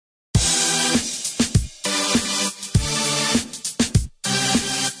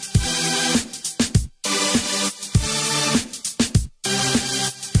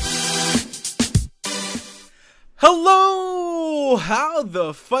Hello! How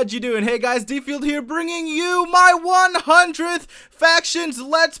the fudge you doing? Hey guys, D-Field here bringing you my 100th Factions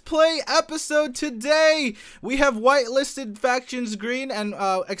Let's Play episode today. We have whitelisted Factions Green and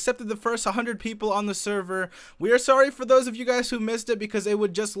accepted the first 100 people on the server. We are sorry for those of you guys who missed it because it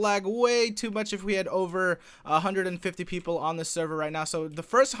would just lag way too much if we had over 150 people on the server right now. So the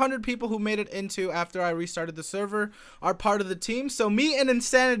first 100 people who made it into after I restarted the server are part of the team. So me and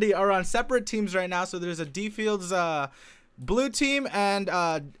Insanity are on separate teams right now. So there's a D-Field's blue team and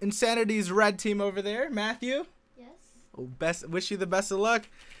Insanity's red team over there. Matthew? Yes. Wish you the best of luck.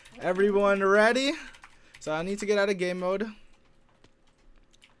 Okay. Everyone ready? So I need to get out of game mode.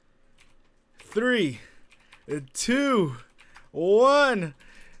 3, 2, 1,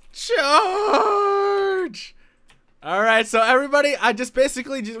 charge! Alright, so everybody,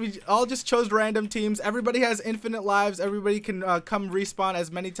 we all just chose random teams. Everybody has infinite lives. Everybody can come respawn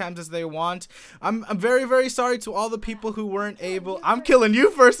as many times as they want. I'm very, very sorry to all the people who weren't able. I'm killing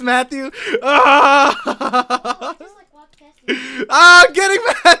you first, Matthew. Ah! I'm getting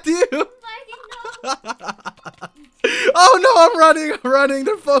Matthew. Oh no, I'm running.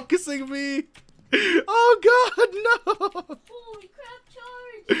 They're focusing me. Oh god, no. Holy crap,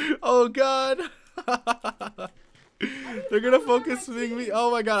 charge. Oh god. They're gonna focus me.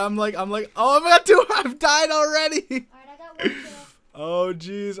 Oh my god, I'm like, oh my god, dude, I've died already. Alright, I got one kill. Oh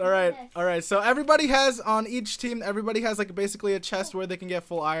jeez. Alright, so everybody has on each team, everybody has like basically a chest where they can get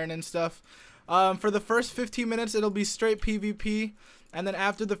full iron and stuff. For the first 15 minutes it'll be straight PvP, and then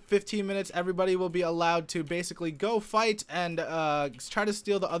after the 15 minutes everybody will be allowed to basically go fight and try to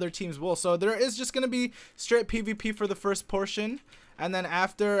steal the other team's wool. So there is just gonna be straight PvP for the first portion. And then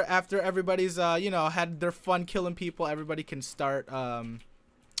after everybody's you know, had their fun killing people, everybody can start grabbing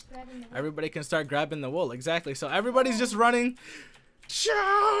the wool. Exactly. So everybody's just running.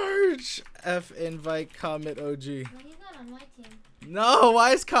 Charge! F invite Comet OG. No, he's not on my team. No,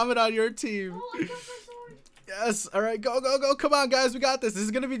 why is Comet on your team? Oh, I got my sword. Yes. All right, go. Come on, guys, we got this. This is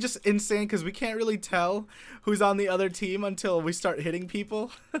gonna be just insane because we can't really tell who's on the other team until we start hitting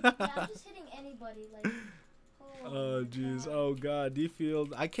people. Yeah, I'm just hitting anybody. Like. Oh jeez, oh god,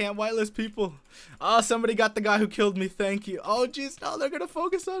 D-Field, I can't whitelist people. Oh, somebody got the guy who killed me, thank you. Oh jeez, no, they're gonna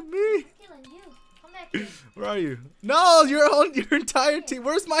focus on me. I'm killing you. Come back here. Where are you? No, your entire team.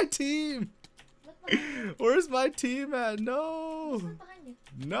 Where's my team? Look behind you. Where's my team at? No. Look behind you.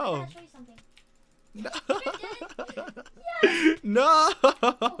 No. I gotta show you something. No. Yes. No.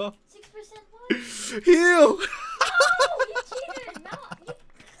 Oh, 6% more. Heal. No, you cheated. No,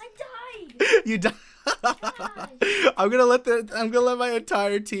 I died. You died. I'm gonna let my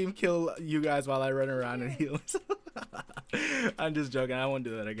entire team kill you guys while I run around and heal. I'm just joking. I won't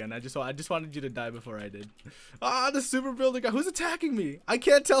do that again. I just wanted you to die before I did. Ah, the super builder guy. Who's attacking me? I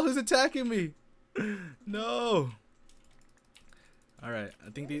can't tell who's attacking me. No. All right. I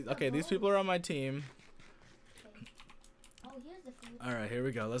think these people are on my team. Okay. Oh, here's the food. All right, here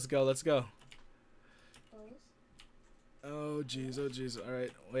we go. Let's go. Oh jeez, all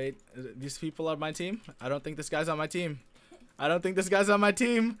right, wait, these people are my team? I don't think this guy's on my team.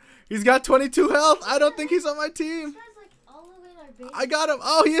 He's got 22 health. I don't think he's on my team. This guy's like all the way in our base. I got him.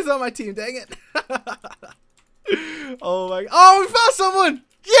 Oh, he is on my team, dang it. Oh my, oh, we found someone.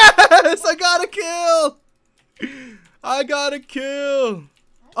 Yes, I got a kill.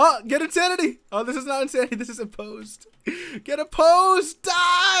 Oh, get Insanity. Oh, this is not Insanity, this is Imposed. Get Imposed,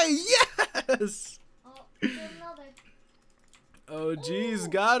 die, yes. Oh, there's another. Oh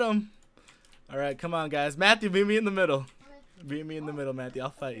jeez, got him. All right, come on guys. Matthew, meet me in the middle. Okay. Meet me in the middle, Matthew. I'll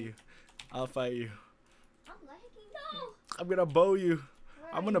fight you. I'm lagging. No. I'm gonna bow you.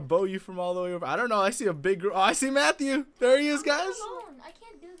 I'm gonna bow you from all the way over. I don't know. I see a big group. Oh, I see Matthew. There he is, guys. I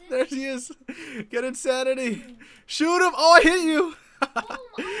can't do this. There he is. Get Insanity. Shoot him. Oh, I hit you.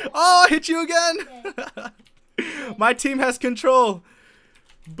 Oh, I hit you again. Okay. My team has control.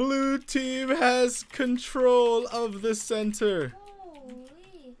 Blue team has control of the center.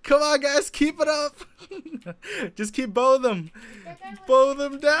 Holy. Come on, guys, keep it up. Just keep bow them. Bow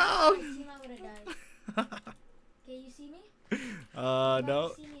them down. Okay, you see me?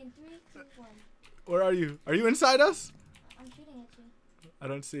 No. See me in 3, 2, 1. Where are you? Are you inside us? I'm shooting at you. I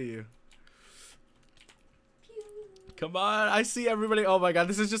don't see you. Pew. Come on, I see everybody. Oh my god,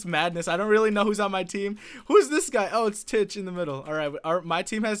 this is just madness. I don't really know who's on my team. Who's this guy? Oh, it's Titch in the middle. All right, my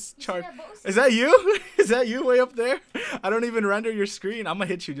team has charge. Is that you? Is that you way up there? I don't even render your screen. I'm gonna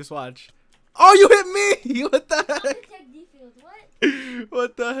hit you. Just watch. Oh, you hit me! What the heck? What?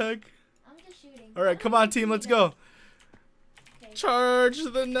 What the heck? I'm just shooting. All right, come on, team. Let's go. Okay. Charge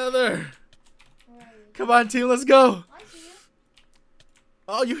the nether. Where are you? Come on, team. Let's go. I see you.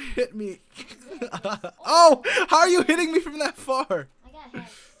 Oh, you hit me. Oh, how are you hitting me from that far? I got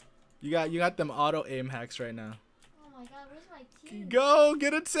hacks. You got them auto aim hacks right now. Oh my god, where's my team? Go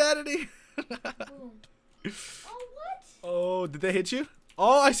get insanity. Boom. Oh, what? Oh, did they hit you?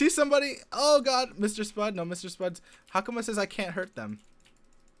 Oh, I see somebody. Oh god, Mr. Spud. No, Mr. Spuds. How come it says I can't hurt them?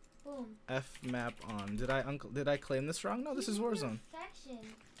 Boom. F map on. Did I claim this wrong? No, this is Warzone. Faction.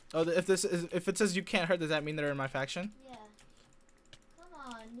 Oh, if it says you can't hurt, does that mean they're in my faction? Yeah.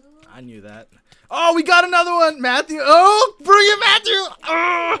 Come on, dude. I knew that. Oh, we got another one, Matthew. Oh, bring it, Matthew.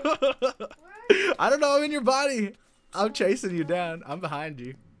 Oh. I don't know. I'm in your body. I'm chasing you down. I'm behind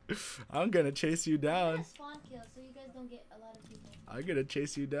you. I'm gonna chase you down. Spawn kill so you guys don't get a lot of people. I'm gonna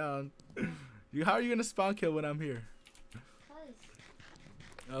chase you down. How are you gonna spawn kill when I'm here?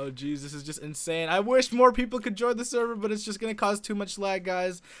 Oh geez, this is just insane. I wish more people could join the server, but it's just gonna cause too much lag,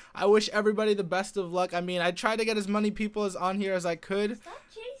 guys. I wish everybody the best of luck. I mean, I tried to get as many people as on here as I could.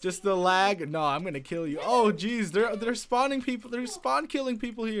 Just the lag. No, I'm gonna kill you. Oh geez, they're spawning people. They're spawn killing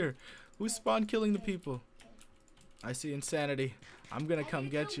people here. Who's spawn killing the people? I see insanity. I'm gonna come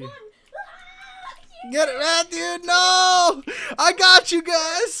get you. Get it, Matthew! No! I got you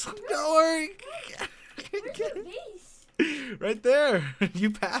guys! Don't worry. Where's your base? Right there. You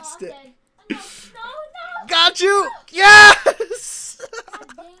passed it. No, no! Got you! Yes! God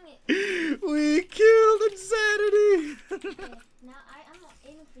dang it. We killed insanity! Okay, now I'm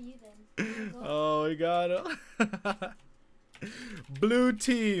aiming for you then. Oh, we got him. Blue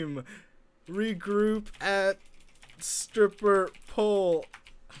team, regroup at stripper pole.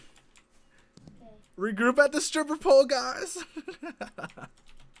 Okay. Regroup at the stripper pole, guys.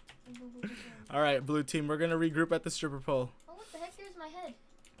 All right, blue team, we're gonna regroup at the stripper pole. Oh, what the heck? There's my head.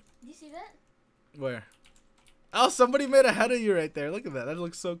 Do you see that? Where? Oh, somebody made a head of you right there. Look at that. That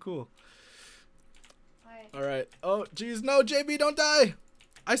looks so cool. All right. Oh, geez, no, JB, don't die.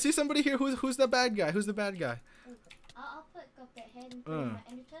 I see somebody here. Who's the bad guy? Who's the bad guy? I'll pick up that head and put it in my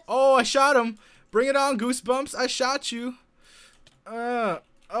ender chest. Oh, I shot him. Bring it on, Goosebumps. I shot you.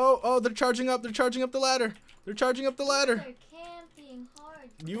 Oh, they're charging up. They're charging up the ladder. They're charging up the ladder. They're camping hard.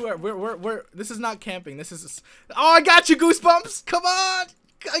 You are. We're. This is not camping. This is. Oh, I got you, Goosebumps. Come on.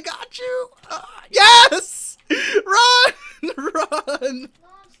 I got you. Yes. Run, run. No,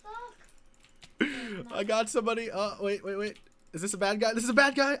 I'm stuck. I got somebody. Oh, wait. Is this a bad guy? This is a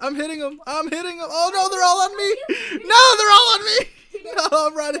bad guy. I'm hitting him. I'm hitting him. Oh no, they're all on me. No, they're all on me. No,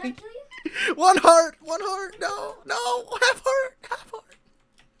 I'm running. One heart. No. Half heart.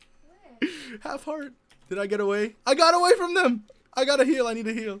 Where? Half heart. Did I get away? I got away from them. I gotta heal. I need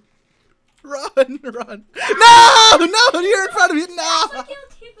to heal. Run. No, you're in front of me. No. I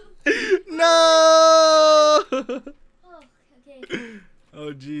killed you. No. Oh, okay.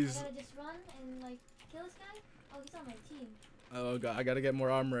 Oh, jeez. I gotta just run and like kill this guy. Oh, he's on my team. Oh god, I gotta get more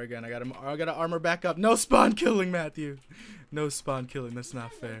armor again. I gotta armor back up. No spawn killing, Matthew. No spawn killing. That's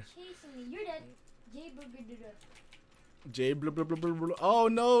not fair. Chasing me. You're dead. J blah blah blah blah blah. Oh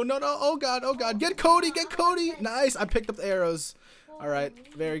no. Oh god. Get Cody. Nice. I picked up the arrows. All right,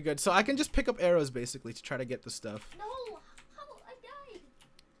 very good. So I can just pick up arrows basically to try to get the stuff. No, how? I died.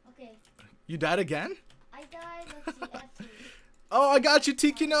 Okay. You died again? I died. Let's see. F2. Oh, I got you,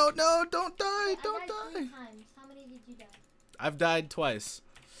 Tiki. No, don't die. I Don't died die. 3 times. How many did you die? I've died twice.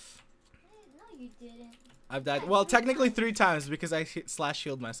 No, you didn't. I've died. Well, technically 3 times because I slash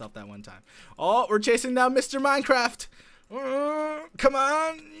healed myself that one time. Oh, we're chasing down Mr. Minecraft. Come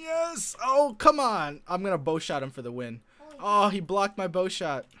on. Yes. Oh, come on. I'm going to bow shot him for the win. Oh, he blocked my bow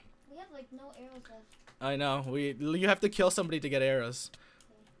shot. We have like no arrows left. I know. You have to kill somebody to get arrows.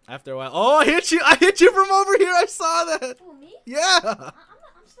 Okay. After a while. Oh, I hit you from over here. I saw that. Oh, me? Yeah. I'm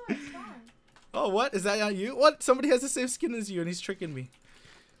still at spawn. Oh, what? Is that on you? What? Somebody has the same skin as you and he's tricking me.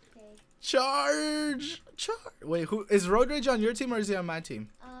 Okay. Charge. Wait, who is Road Rage on your team or is he on my team?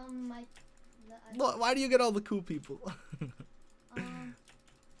 Why do you get all the cool people?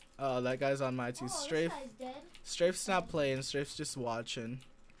 Oh, that guy's on my team. Strafe. This guy's dead. Strafe's not playing. Strafe's just watching.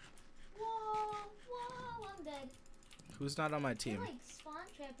 Whoa, I'm dead. Who's not on my team? They're like spawn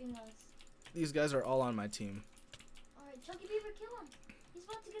trapping us. These guys are all on my team. Alright, Chunky Beaver, kill him. He's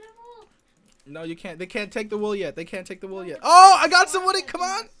about to get a wool. No, you can't. They can't take the wool yet. Oh, I got somebody. Come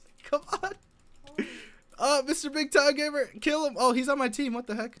on. Mr. Big Time Gamer, kill him. Oh, he's on my team. What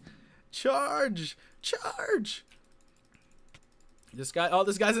the heck? Charge. This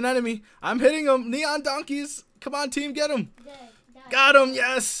guy's an enemy. I'm hitting him. Neon donkeys. Come on, team, get him. Got him.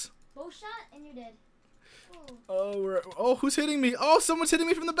 Yes. Bow shot and you're dead. Oh, who's hitting me? Oh, someone's hitting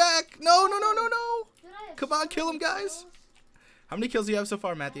me from the back. No. Come on, kill him, guys. How many kills do you have so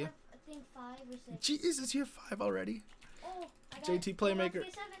far, Matthew? I think 5 or 6. Jesus, you have 5 already. Oh, I JT Playmaker.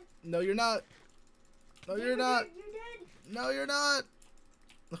 Get 7. No, you're not. No, you're not. You're dead. No, you're not.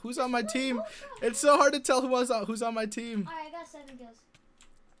 Who's on my team? It's so hard to tell who's on my team. Alright, I got 7 kills.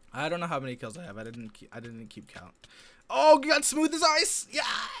 I don't know how many kills I have. I didn't keep count. Oh, you got smooth as ice.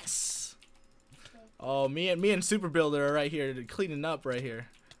 Yes. Okay. Oh, me and Super Builder are right here cleaning up right here.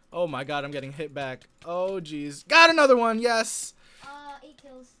 Oh my God, I'm getting hit back. Oh jeez, got another one. Yes. 8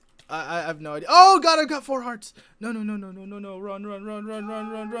 kills. I have no idea. Oh God, I've got 4 hearts. No. Run.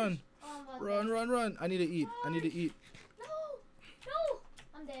 Oh, Run. I need to eat. No.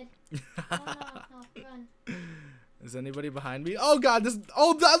 I'm dead. No, run. Is anybody behind me? Oh God, they're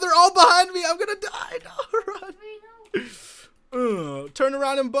all behind me. I'm gonna die. No, run. No. Turn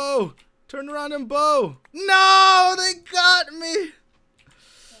around and bow. No, they got me. Okay.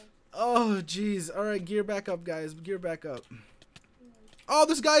 Oh jeez. All right, gear back up, guys. Gear back up. Oh,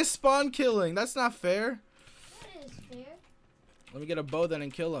 this guy's spawn killing. That's not fair. That is fair. Let me get a bow then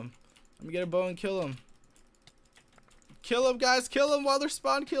and kill him. Kill him, guys. Kill him while they're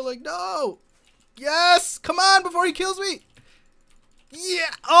spawn killing. No. Yes. Come on before he kills me.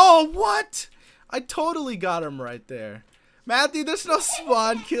 Yeah. Oh, what? I totally got him right there. Matthew, there's no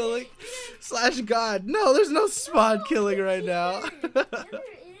spawn killing. /God. No, there's no spawn killing right now. There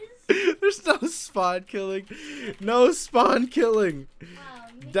is. There's no spawn killing. No spawn killing. Wow,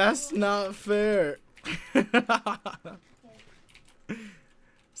 That's not fair. /God.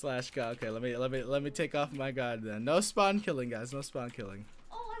 Okay, let me take off my God then. No spawn killing, guys. No spawn killing.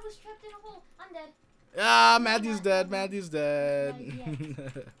 Oh, I was trapped in a hole. I'm dead. Ah, Matthew's dead. Matthew's dead. Okay.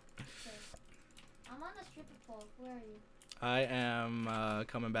 I'm on the stripper pole. Where are you? I am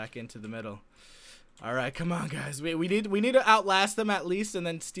coming back into the middle. All right, come on, guys. We need to outlast them at least, and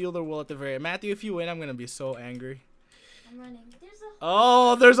then steal their wool at the very end. Matthew, if you win, I'm gonna be so angry. I'm running.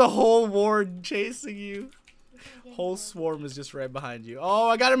 There's a whole ward chasing you. Whole swarm is just right behind you. Oh,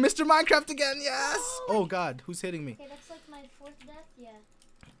 I got a Mr. Minecraft again. Yes. Oh God, who's hitting me? Okay, that's like my 4th death. Yeah.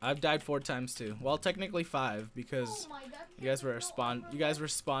 I've died 4 times too. Well, technically 5 because Oh my God, you guys were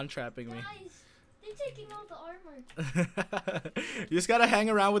spawn trapping me. Guys, they're taking all the armor. You just gotta hang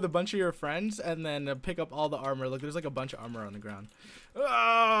around with a bunch of your friends and then pick up all the armor. Look, there's like a bunch of armor on the ground.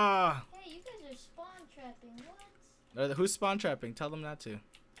 Ah! Hey, you guys are spawn trapping. What? Who's spawn trapping? Tell them not to. A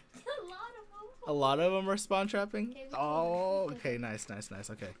lot of them. A lot of them are spawn trapping. Okay, Oh, okay, nice.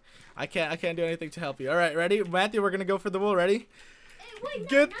 Okay, I can't do anything to help you. All right, ready, Matthew? We're gonna go for the wool. Ready? Hey, wait,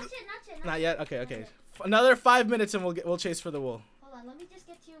 Get not yet. Okay. Another 5 minutes and we'll chase for the wool. Hold on, let me just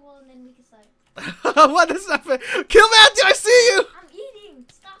get to your wall and then we can start. What? That's not fair. Kill Matthew! I see you. I'm eating.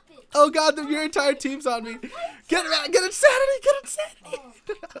 Stop it. Oh God, your entire team's on me. Get insanity. Oh,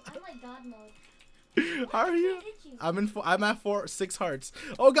 I'm like God mode. How are you? I hit you. I'm at 6 hearts.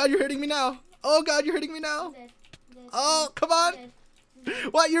 Oh God, you're hitting me now. I'm dead. Oh, come on. I'm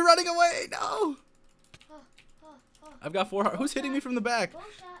dead. What? You're running away. No. Oh. I've got 4 hearts. Who's hitting me from the back? Bull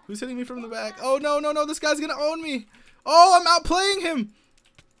shot. Who's hitting me from the back? Oh no. This guy's gonna own me. Oh, I'm outplaying him.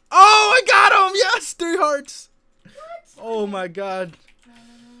 Oh, I got him. Yes, 3 hearts. What? Oh my God.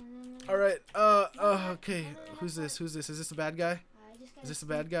 No. All right. Okay. Who's this? Is this a bad guy? Is this a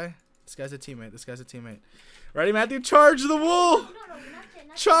bad guy? This guy's a teammate. Ready, Matthew? Charge the wool. No, not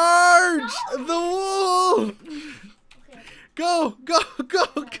yet. Charge the wool. Okay. Go.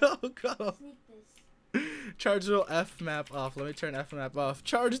 Sneak this. Charge the F map off. Let me turn F map off.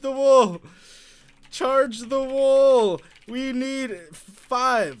 Charge the wool. We need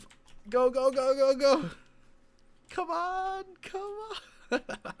 5. Go. Come on.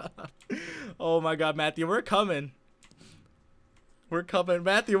 Oh my God, Matthew, we're coming.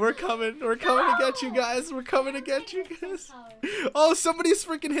 Matthew, we're coming to get you guys. Oh, somebody's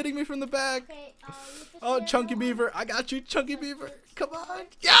freaking hitting me from the back. Okay, Oh, Chunky Beaver. I got you, Chunky Beaver. Come on.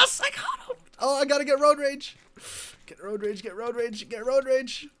 Yes, I got him. Oh, I gotta get road rage. Get road rage.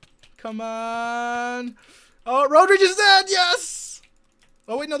 Come on. Oh, road rage is dead. Yes.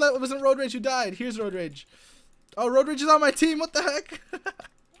 Oh, wait, no, that wasn't road rage who died. Here's road rage. Oh, road rage is on my team. What the heck?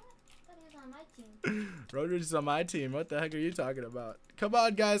 Road rage is on my team. What the heck are you talking about? Come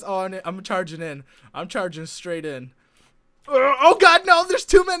on, guys. Oh, I'm charging in. I'm charging straight in. Oh God, no! There's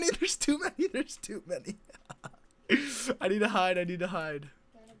too many. I need to hide. Gotta be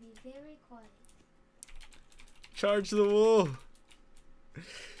very quiet. Charge the wool.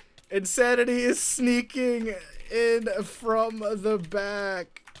 Insanity is sneaking in from the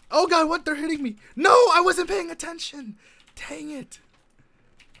back. Oh God, what? They're hitting me. No, I wasn't paying attention. Dang it.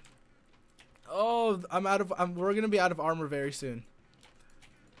 Oh, we're gonna be out of armor very soon.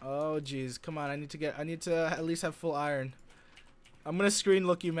 Oh jeez, come on, I need to at least have full iron. I'm gonna screen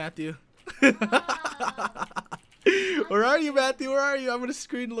look you, Matthew. Where are you, Matthew? Where are you? I'm gonna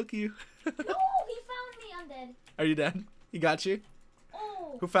screen look you. No, he found me. I'm dead. Are you dead? He got you?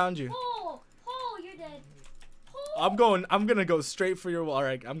 Oh. Who found you? Oh, you're dead. I'm gonna go straight for your wall. All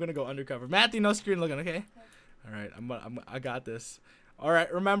right, I'm gonna go undercover. Matthew, no screen looking, okay? All right, I got this. All right,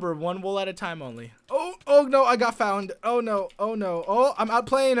 remember, one wool at a time only. Oh no, I got found. Oh no. Oh, I'm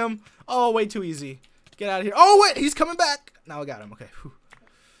outplaying him. Oh, way too easy. Get out of here. Oh wait, he's coming back. Now I got him. Okay. Whew.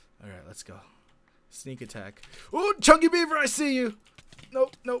 All right, let's go. Sneak attack. Oh, Chunky Beaver, I see you.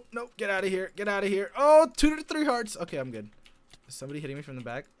 Nope. Get out of here. Get out of here. Oh, 2 to 3 hearts. Okay, I'm good. Is somebody hitting me from the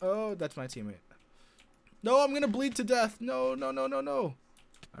back? Oh, that's my teammate. No, I'm gonna bleed to death. No. All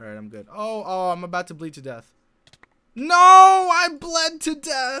right, I'm good. Oh, I'm about to bleed to death. No, I bled to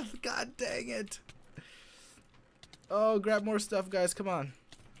death. God dang it. Oh, grab more stuff, guys. Come on.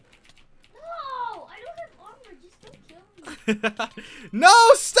 No, I don't have armor. Just don't kill me. No,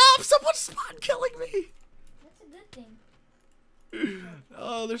 stop. Someone's spawn killing me. That's a good thing.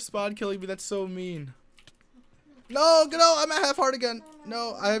 Oh, they're spawn killing me. That's so mean. No, I'm at half heart again.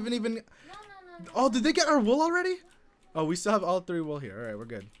 No, I haven't even. No. Oh, did they get our wool already? Oh, we still have all 3 wool here. All right, we're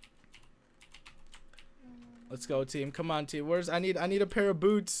good. Let's go, team. Come on, team. I need a pair of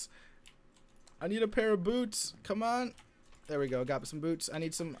boots. I need a pair of boots. Come on. There we go. Got some boots. I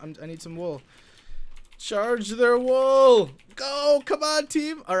need some wool. Charge their wool. Go. Come on,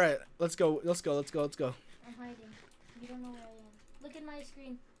 team. All right. Let's go. Let's go. I'm hiding. You don't know where I am. Look at my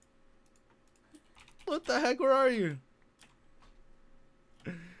screen. What the heck? Where are you?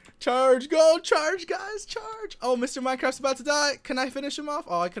 Charge. Go. Charge, guys. Charge. Oh, Mr. Minecraft's about to die. Can I finish him off?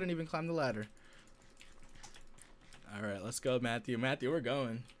 Oh, I couldn't even climb the ladder. All right, let's go, Matthew. Matthew, we're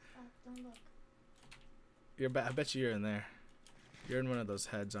going. Don't look. I bet you're in there. You're in one of those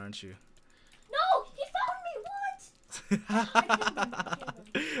heads, aren't you? No, he found me.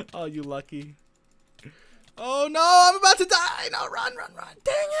 What? Oh, you lucky. Oh no, I'm about to die. No, run.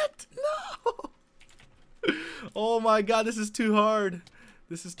 Dang it. No. Oh my God, this is too hard.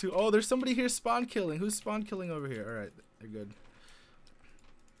 Oh, there's somebody here spawn killing. Who's spawn killing over here? All right, they're good.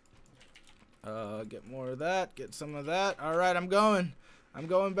 Get more of that. Get some of that. All right, I'm going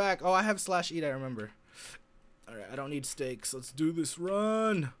back. Oh, I have /eat, I remember. All right, I don't need steaks. Let's do this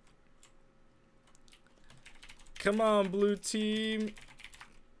run. Come on, blue team.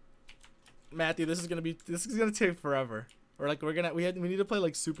 Matthew, this is gonna take forever. Or like we need to play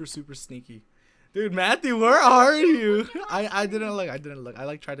like super sneaky. Dude, Matthew, where are you? I didn't look. I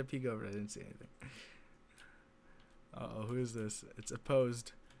like tried to peek over. I didn't see anything. Uh-oh, who is this? It's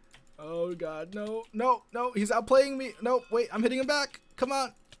opposed. Oh God, no, he's outplaying me. No, wait, I'm hitting him back. Come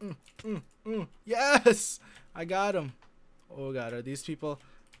on. Yes, I got him. Oh God, are these people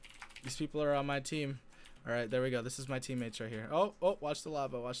are on my team. All right, there we go. This is my teammates right here. Oh, watch the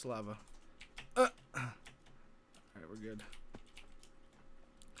lava. All right, we're good.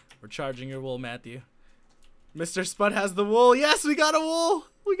 We're charging your wool, Matthew. Mr. Spud has the wool. Yes, we got a wool.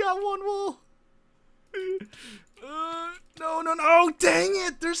 We got 1 wool. No, dang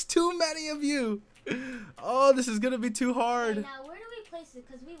it. There's too many of you. Oh, this is going to be too hard. Hey, now, where do we place it?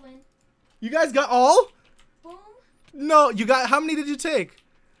 Because we win. You guys got all? Boom. No, you got, how many did you take?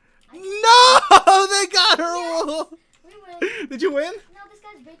 No, they got her wool. We win. Did you win? No, this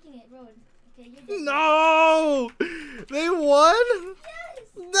guy's breaking it. Road. Okay, you're dead. No. They won? Yes.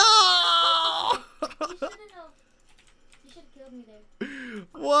 No. You should have killed me there.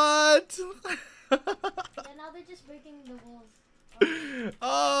 What? Yeah, now they're just breaking the walls.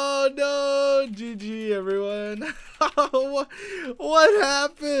 Oh no, GG everyone. What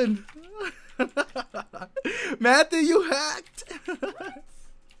happened? Matthew, you hacked.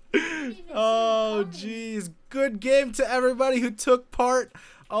 Oh jeez. Good game to everybody who took part.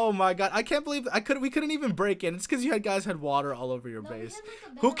 Oh my God, I can't believe we couldn't even break in. It's because you guys had water all over your base.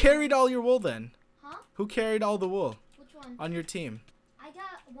 Who carried all your wool then? Huh? Who carried all the wool? Which one? On your team. I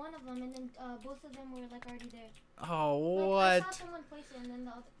got one of them, and then both of them were like already there. Oh, like, what? I saw someone place it, and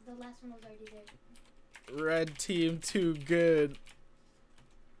then the last one was already there. Red team too good.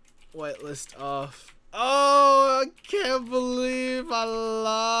 Whitelist off. Oh, I can't believe I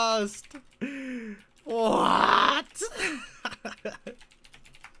lost. What?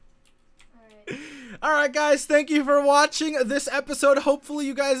 Alright guys, thank you for watching this episode. Hopefully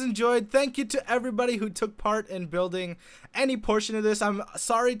you guys enjoyed. Thank you to everybody who took part in building any portion of this. I'm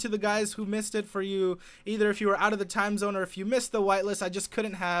sorry to the guys who missed it. For you, either if you were out of the time zone or if you missed the whitelist, I just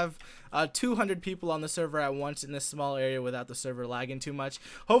couldn't have 200 people on the server at once in this small area without the server lagging too much.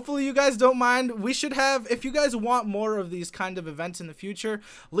 Hopefully you guys don't mind. We should have, if you guys want more of these kind of events in the future,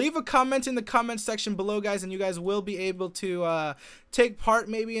 leave a comment in the comment section below, guys, and you guys will be able to take part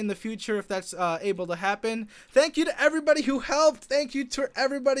maybe in the future if that's able to happen. Thank you to everybody who helped. Thank you to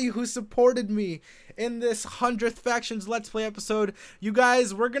everybody who supported me in this 100th Factions Let's Play episode. You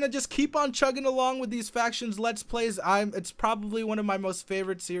guys, we're gonna just keep on chugging along with these Factions Let's Plays. It's probably one of my most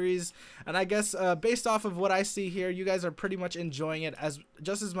favorite series, and I guess based off of what I see here, you guys are pretty much enjoying it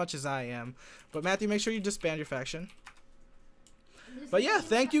just as much as I am. But Matthew, make sure you disband your faction. But yeah,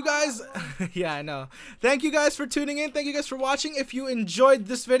 thank you guys. Yeah, I know. Thank you guys for tuning in. Thank you guys for watching. If you enjoyed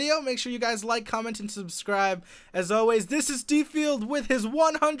this video, make sure you guys like, comment, and subscribe. As always, this is D-Field with his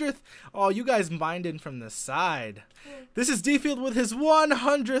 100th. Oh, you guys minding from the side. This is D-Field with his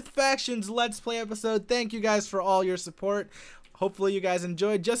 100th Factions Let's Play episode. Thank you guys for all your support. Hopefully you guys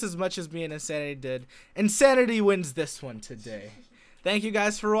enjoyed just as much as me and Insanity did. Insanity wins this one today. Thank you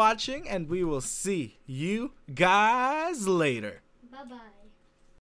guys for watching, and we will see you guys later. Bye-bye.